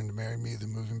talk her into marrying me,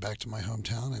 then moving back to my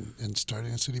hometown and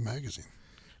starting a city magazine.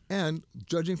 And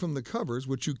judging from the covers,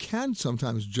 which you can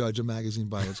sometimes judge a magazine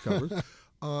by its covers,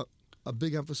 a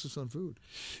big emphasis on food.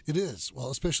 It is. Well,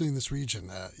 especially in this region,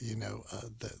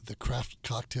 the craft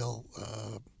cocktail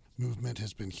movement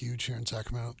has been huge here in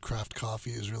Sacramento. Craft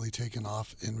coffee has really taken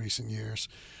off in recent years.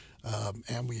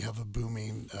 And we have a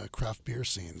booming craft beer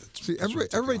scene.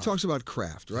 Everybody talks about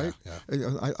craft, right?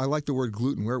 Yeah. I like the word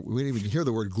gluten. We didn't even hear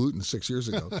the word gluten 6 years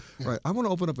ago. Right. I want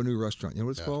to open up a new restaurant. You know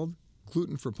what it's called?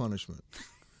 Gluten for Punishment.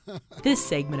 This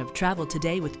segment of Travel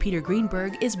Today with Peter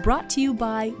Greenberg is brought to you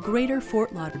by Greater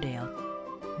Fort Lauderdale.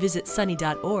 Visit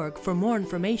sunny.org for more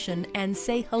information and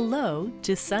say hello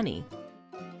to Sunny.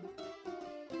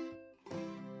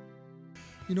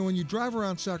 You know, when you drive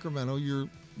around Sacramento, you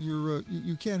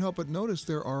can't help but notice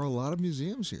there are a lot of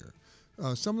museums here.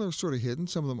 Some of them are sort of hidden,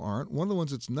 some of them aren't. One of the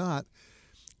ones that's not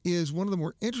is one of the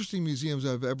more interesting museums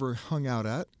I've ever hung out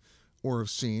at or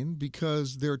have seen,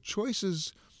 because their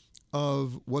choices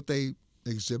of what they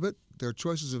exhibit, their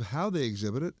choices of how they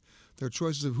exhibit it, their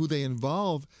choices of who they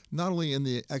involve, not only in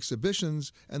the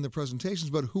exhibitions and the presentations,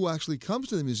 but who actually comes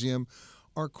to the museum,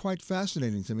 are quite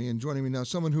fascinating to me. And joining me now,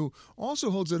 someone who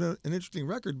also holds an interesting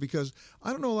record, because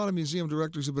I don't know a lot of museum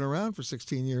directors who've been around for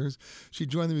 16 years. She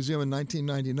joined the museum in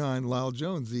 1999. Lyle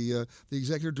Jones, the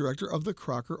executive director of the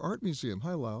Crocker Art Museum.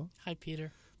 Hi, Lyle. Hi,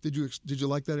 Peter. Did you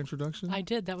like that introduction? I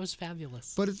did. That was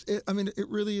fabulous. But it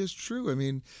really is true. I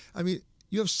mean,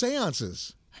 you have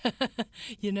seances.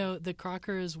 You know, the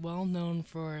Crocker is well known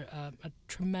for a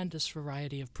tremendous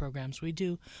variety of programs. We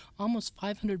do almost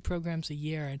 500 programs a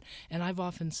year, and I've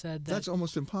often said that... That's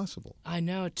almost impossible. I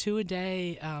know. 2 a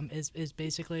day is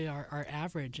basically our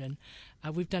average, and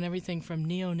we've done everything from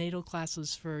neonatal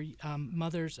classes for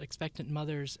mothers, expectant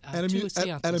mothers, to seances.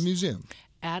 At a museum?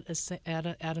 At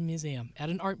a museum, at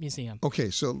an art museum. Okay,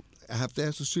 so I have to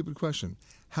ask a stupid question.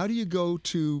 How do you go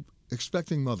to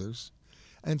expecting mothers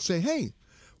and say, hey,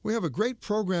 we have a great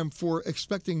program for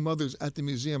expecting mothers at the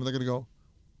museum, and they're going to go,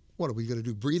 what, are we going to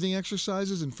do breathing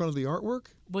exercises in front of the artwork?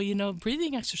 Well, you know,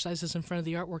 breathing exercises in front of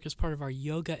the artwork is part of our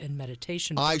yoga and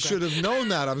meditation program. I should have known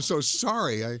that. I'm so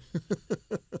sorry.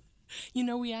 You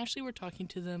know, we actually were talking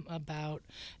to them about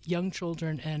young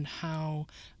children and how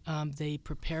they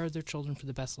prepare their children for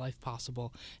the best life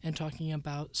possible, and talking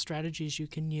about strategies you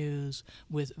can use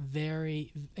with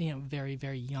very,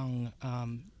 very young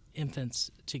infants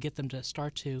to get them to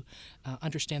start to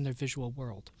understand their visual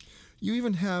world. You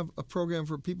even have a program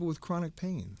for people with chronic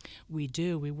pain. We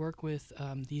do. We work with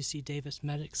the UC Davis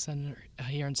Medical Center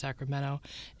here in Sacramento,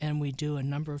 and we do a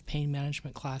number of pain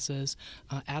management classes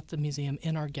at the museum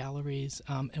in our galleries,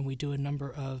 and we do a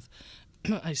number of,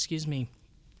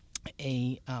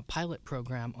 a pilot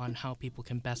program on how people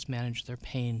can best manage their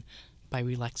pain by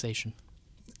relaxation.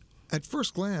 At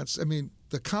first glance, I mean,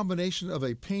 the combination of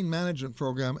a pain management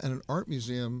program and an art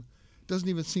museum doesn't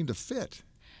even seem to fit.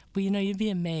 Well, you know, you'd be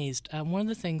amazed. One of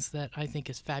the things that I think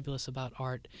is fabulous about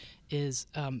art is,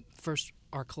 first,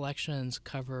 our collections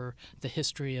cover the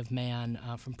history of man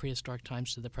from prehistoric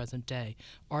times to the present day.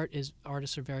 Artists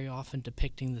are very often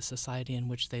depicting the society in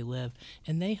which they live,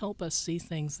 and they help us see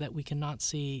things that we cannot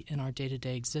see in our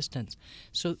day-to-day existence.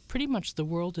 So pretty much the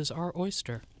world is our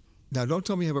oyster. Now, don't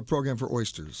tell me you have a program for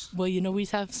oysters. Well, you know, we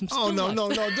have some still no, left.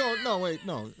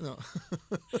 No.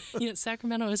 You know,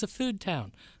 Sacramento is a food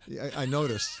town. Yeah, I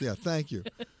noticed. Yeah, thank you.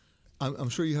 I'm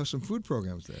sure you have some food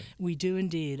programs there. We do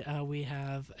indeed. We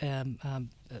have a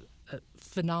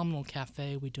phenomenal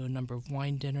cafe. We do a number of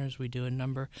wine dinners. We've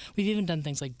even done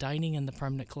things like dining in the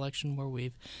permanent collection, where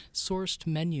we've sourced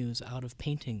menus out of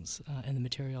paintings and the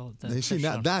material.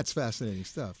 That's fascinating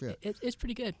stuff. Yeah, it's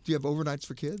pretty good. Do you have overnights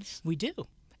for kids? We do.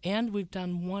 And we've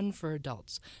done one for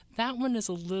adults. That one is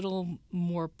a little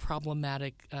more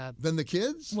problematic. Than the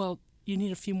kids? Well, you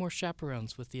need a few more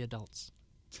chaperones with the adults.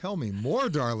 Tell me more,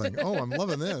 darling. Oh, I'm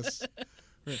loving this.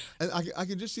 And I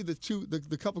can just see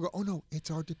the couple go, oh, no,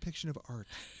 it's our depiction of art.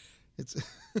 It's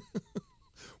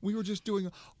we were just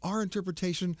doing our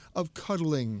interpretation of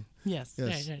cuddling. Yes.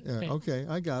 Right. Okay,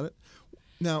 I got it.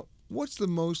 Now, what's the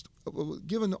most,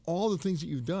 given all the things that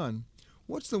you've done,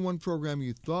 what's the one program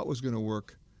you thought was going to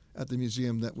work at the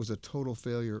museum that was a total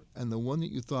failure, and the one that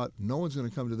you thought no one's going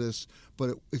to come to this, but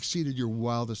it exceeded your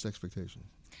wildest expectations?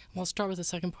 Well, I'll start with the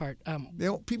second part.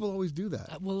 People always do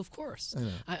that. Well, of course. I know.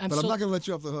 I'm not going to let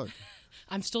you off the hook.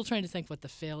 I'm still trying to think what the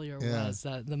failure was,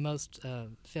 the most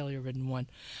failure-ridden one,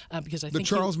 because I think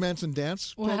the Charles Manson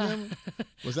dance program,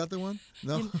 was that the one?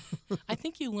 No, I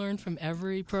think you learn from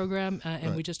every program, and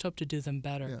right. We just hope to do them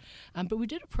better. Yeah. But we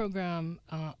did a program,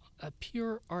 a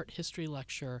pure art history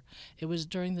lecture. It was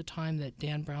during the time that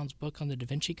Dan Brown's book on the Da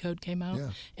Vinci Code came out,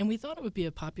 and we thought it would be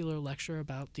a popular lecture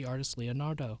about the artist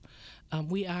Leonardo.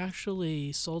 We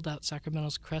actually sold out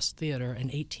Sacramento's Crest Theater, an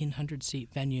 1,800-seat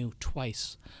venue,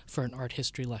 twice for an art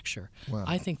history lecture. Wow.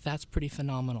 I think that's pretty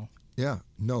phenomenal. Yeah,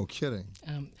 no kidding.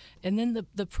 And then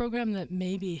the program that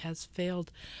maybe has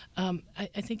failed, I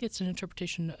think it's an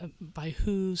interpretation by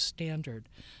whose standard.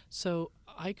 So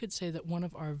I could say that one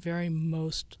of our very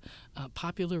most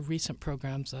popular recent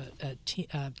programs, The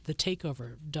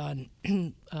Takeover, done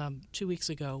 2 weeks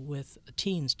ago with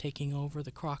teens taking over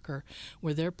the Crocker,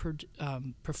 where they're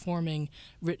performing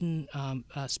written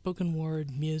spoken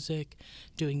word, music,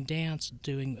 doing dance,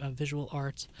 doing visual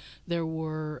arts. There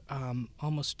were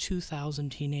almost 2,000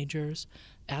 teenagers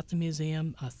at the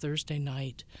museum Thursday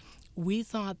night. We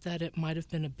thought that it might have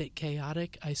been a bit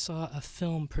chaotic. I saw a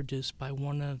film produced by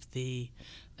one of the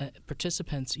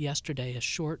participants yesterday, a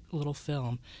short little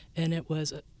film, and it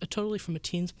was totally from a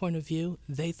teen's point of view.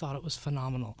 They thought it was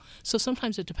phenomenal. So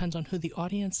sometimes it depends on who the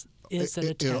audience is that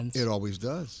attends. It always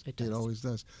does. It always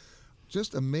does.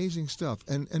 Just amazing stuff.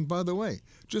 And by the way,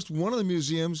 just one of the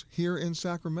museums here in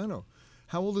Sacramento.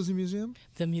 How old is the museum?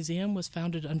 The museum was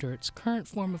founded under its current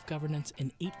form of governance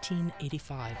in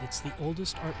 1885. It's the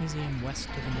oldest art museum west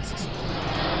of the Mississippi.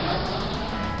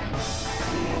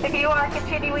 If you are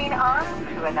continuing on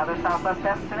to another Southwest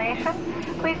destination,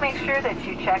 please make sure that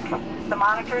you check the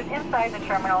monitors inside the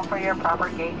terminal for your proper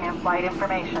gate and flight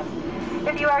information.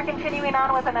 If you are continuing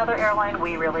on with another airline,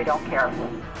 we really don't care.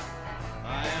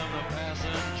 I am the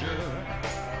passenger,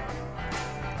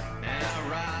 and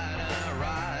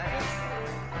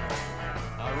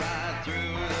I ride through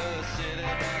the city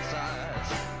backsides.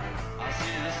 I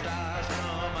see the stars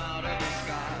come out of the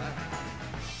sky.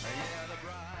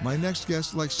 My next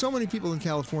guest, like so many people in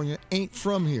California, ain't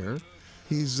from here.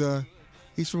 He's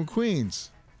from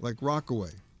Queens, like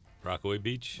Rockaway. Rockaway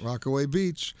Beach. Rockaway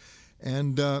Beach.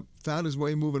 And found his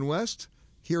way moving west.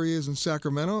 Here he is in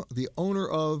Sacramento, the owner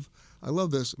of, I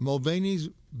love this, Mulvaney's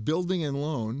Building and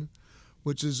Loan,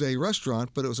 which is a restaurant,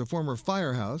 but it was a former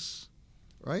firehouse,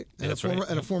 right? And That's right. right.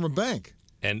 And a former bank.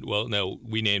 And, well, no,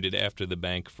 we named it after the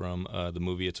bank from the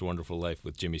movie It's a Wonderful Life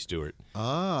with Jimmy Stewart.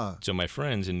 Ah. So my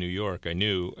friends in New York, I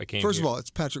came First here. of all, it's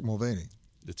Patrick Mulvaney.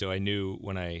 So I knew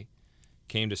when I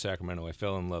came to Sacramento, I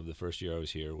fell in love the first year I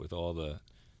was here with all the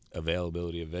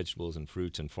availability of vegetables and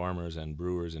fruits and farmers and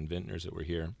brewers and vintners that were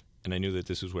here. And I knew that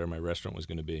this was where my restaurant was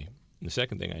going to be. And the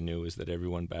second thing I knew is that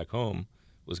everyone back home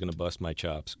was going to bust my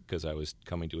chops because I was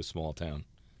coming to a small town.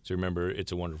 So remember,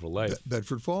 It's a Wonderful Life.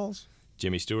 Bedford Falls.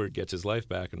 Jimmy Stewart gets his life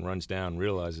back and runs down,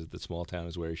 realizes that small town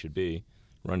is where he should be,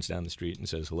 runs down the street and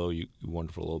says, "Hello, you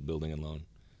wonderful old building and loan."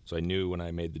 So I knew when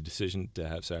I made the decision to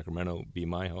have Sacramento be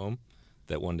my home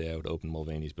that one day I would open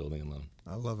Mulvaney's Building and Loan.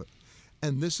 I love it.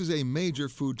 And this is a major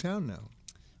food town now.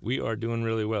 We are doing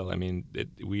really well. I mean,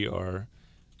 we are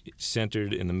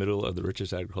centered in the middle of the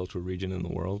richest agricultural region in the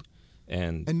world.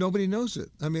 And nobody knows it.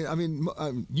 I mean,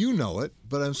 you know it,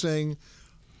 but I'm saying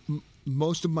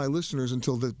most of my listeners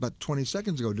until about 20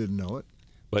 seconds ago didn't know it.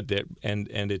 But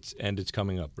it's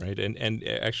coming up, right? And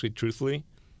actually, truthfully,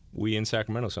 we in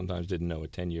Sacramento sometimes didn't know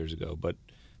it 10 years ago. But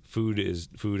food as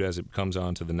it comes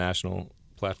onto the national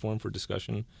platform for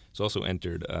discussion, it's also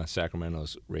entered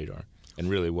Sacramento's radar and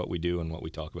really what we do and what we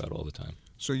talk about all the time.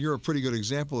 So you're a pretty good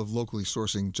example of locally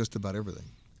sourcing just about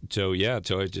everything. So I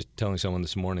was just telling someone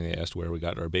this morning, they asked where we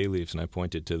got our bay leaves, and I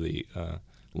pointed to the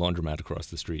laundromat across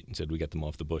the street and said we get them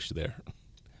off the bush there.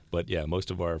 But yeah,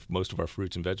 most of our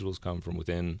fruits and vegetables come from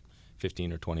within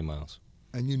 15 or 20 miles.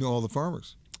 And you know all the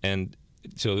farmers. And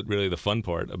so really the fun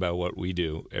part about what we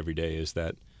do every day is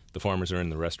that the farmers are in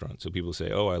the restaurant. So people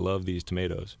say, "Oh, I love these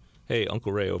tomatoes. Hey,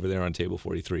 Uncle Ray over there on table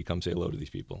 43, come say hello to these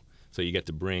people." So you get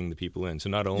to bring the people in. So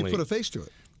not only you put a face to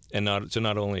it. And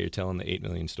not only are you telling the 8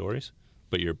 million stories,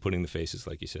 but you're putting the faces,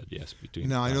 like you said, yes.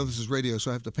 Now, I know this is radio,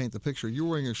 so I have to paint the picture. You're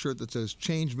wearing a shirt that says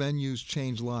 "Change Menus,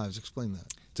 Change Lives." Explain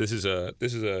that. This is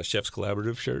a Chefs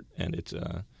Collaborative shirt, and it's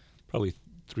probably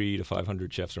 300 to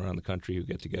 500 chefs around the country who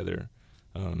get together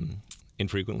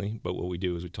infrequently. But what we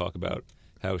do is we talk about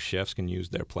how chefs can use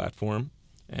their platform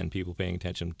and people paying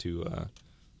attention to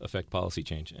affect policy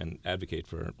change and advocate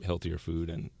for healthier food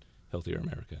and healthier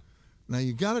America. Now,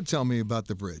 you got to tell me about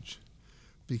the bridge,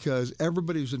 because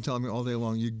everybody's been telling me all day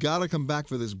long, you got to come back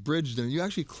for this bridge dinner. You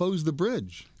actually closed the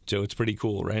bridge. So it's pretty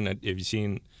cool, right? Have you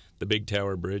seen the Big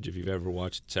Tower Bridge? If you've ever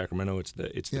watched Sacramento, it's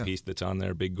the piece that's on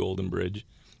there, big golden bridge.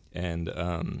 And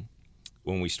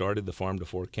when we started the Farm to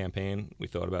Fork campaign, we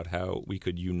thought about how we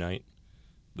could unite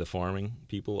the farming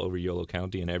people over Yolo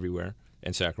County and everywhere,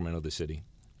 and Sacramento, the city.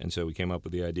 And so we came up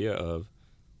with the idea of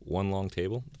one long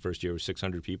table. The first year was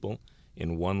 600 people,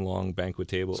 in one long banquet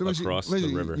table So across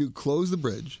the river. You close the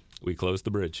bridge. We closed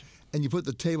the bridge. And you put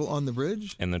the table on the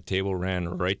bridge? And the table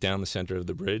ran right down the center of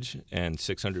the bridge, and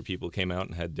 600 people came out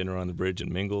and had dinner on the bridge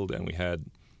and mingled, and we had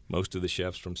most of the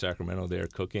chefs from Sacramento there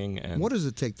cooking. And what does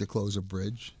it take to close a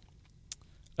bridge?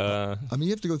 I mean,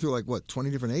 you have to go through 20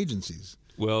 different agencies.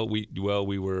 Well, we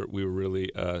were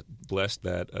really blessed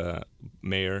that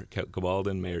Mayor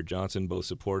Cabalden, Mayor Johnson, both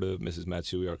supportive. Mrs.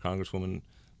 Matsui, our Congresswoman,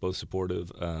 both supportive.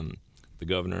 The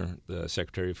governor, the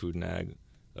Secretary of Food and Ag,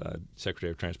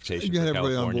 Secretary of Transportation. You had for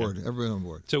everybody California. on board. Everybody on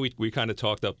board. So we kind of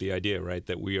talked up the idea, right,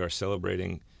 that we are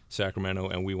celebrating Sacramento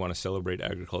and we want to celebrate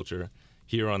agriculture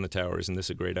here on the tower. Isn't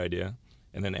this a great idea?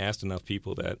 And then asked enough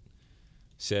people that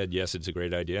said yes, it's a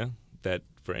great idea. That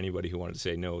for anybody who wanted to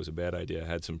say no, it was a bad idea,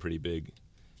 had some pretty big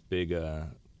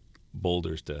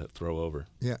boulders to throw over.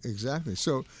 Yeah, exactly.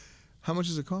 So how much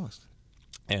does it cost?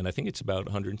 And I think it's about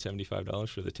 $175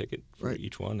 for the ticket for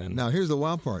each one. And now here's the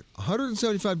wild part: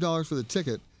 $175 for the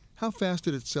ticket. How fast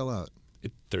did it sell out?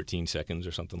 13 seconds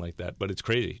or something like that. But it's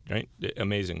crazy, right?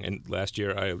 Amazing. And last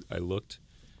year I looked,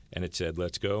 and it said,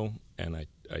 "Let's go." And I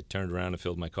turned around and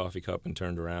filled my coffee cup and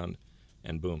turned around,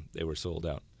 and boom, they were sold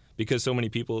out. Because so many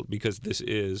people, because this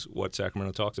is what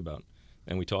Sacramento talks about,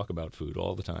 and we talk about food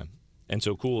all the time. And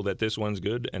so cool that this one's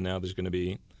good, and now there's going to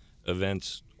be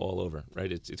events all over,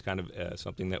 right? It's kind of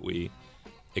something that we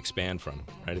expand from,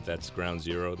 right? If that's ground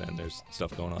zero, then there's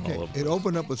stuff going on all over. It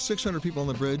opened up with 600 people on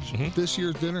the bridge. Mm-hmm. This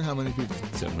year's dinner, how many people?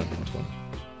 720.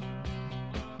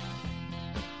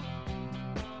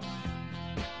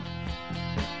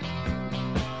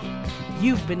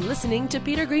 You've been listening to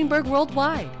Peter Greenberg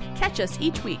Worldwide. Catch us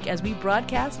each week as we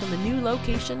broadcast from a new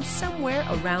location somewhere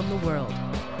around the world.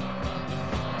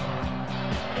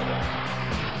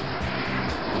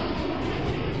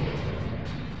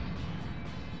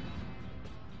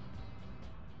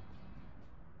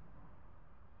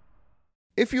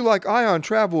 If you like Ion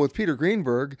Travel with Peter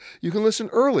Greenberg, you can listen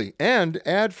early and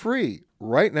ad-free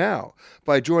right now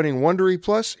by joining Wondery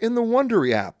Plus in the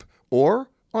Wondery app or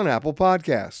on Apple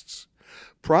Podcasts.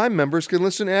 Prime members can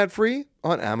listen ad-free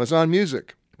on Amazon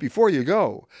Music. Before you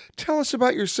go, tell us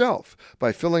about yourself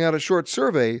by filling out a short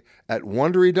survey at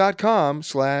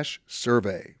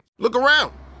Wondery.com/survey. Look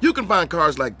around. You can find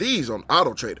cars like these on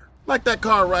AutoTrader, like that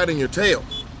car riding your tail.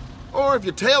 Or if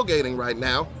you're tailgating right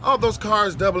now, all those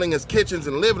cars doubling as kitchens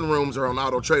and living rooms are on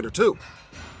AutoTrader too.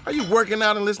 Are you working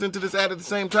out and listening to this ad at the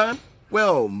same time?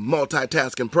 Well,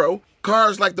 multitasking pro,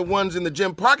 cars like the ones in the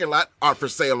gym parking lot are for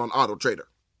sale on AutoTrader.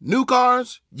 New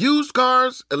cars, used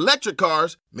cars, electric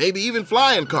cars, maybe even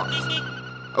flying cars.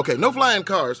 Okay, no flying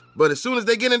cars, but as soon as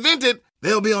they get invented,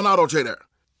 they'll be on AutoTrader.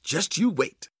 Just you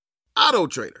wait.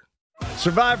 AutoTrader.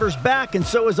 Survivor's back, and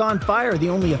so is On Fire, the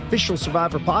only official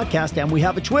Survivor podcast, and we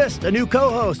have a twist, a new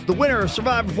co-host, the winner of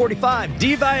Survivor 45,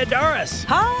 Dee Valladares.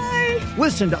 Hi!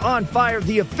 Listen to On Fire,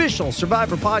 the official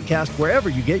Survivor podcast, wherever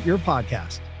you get your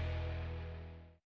podcast.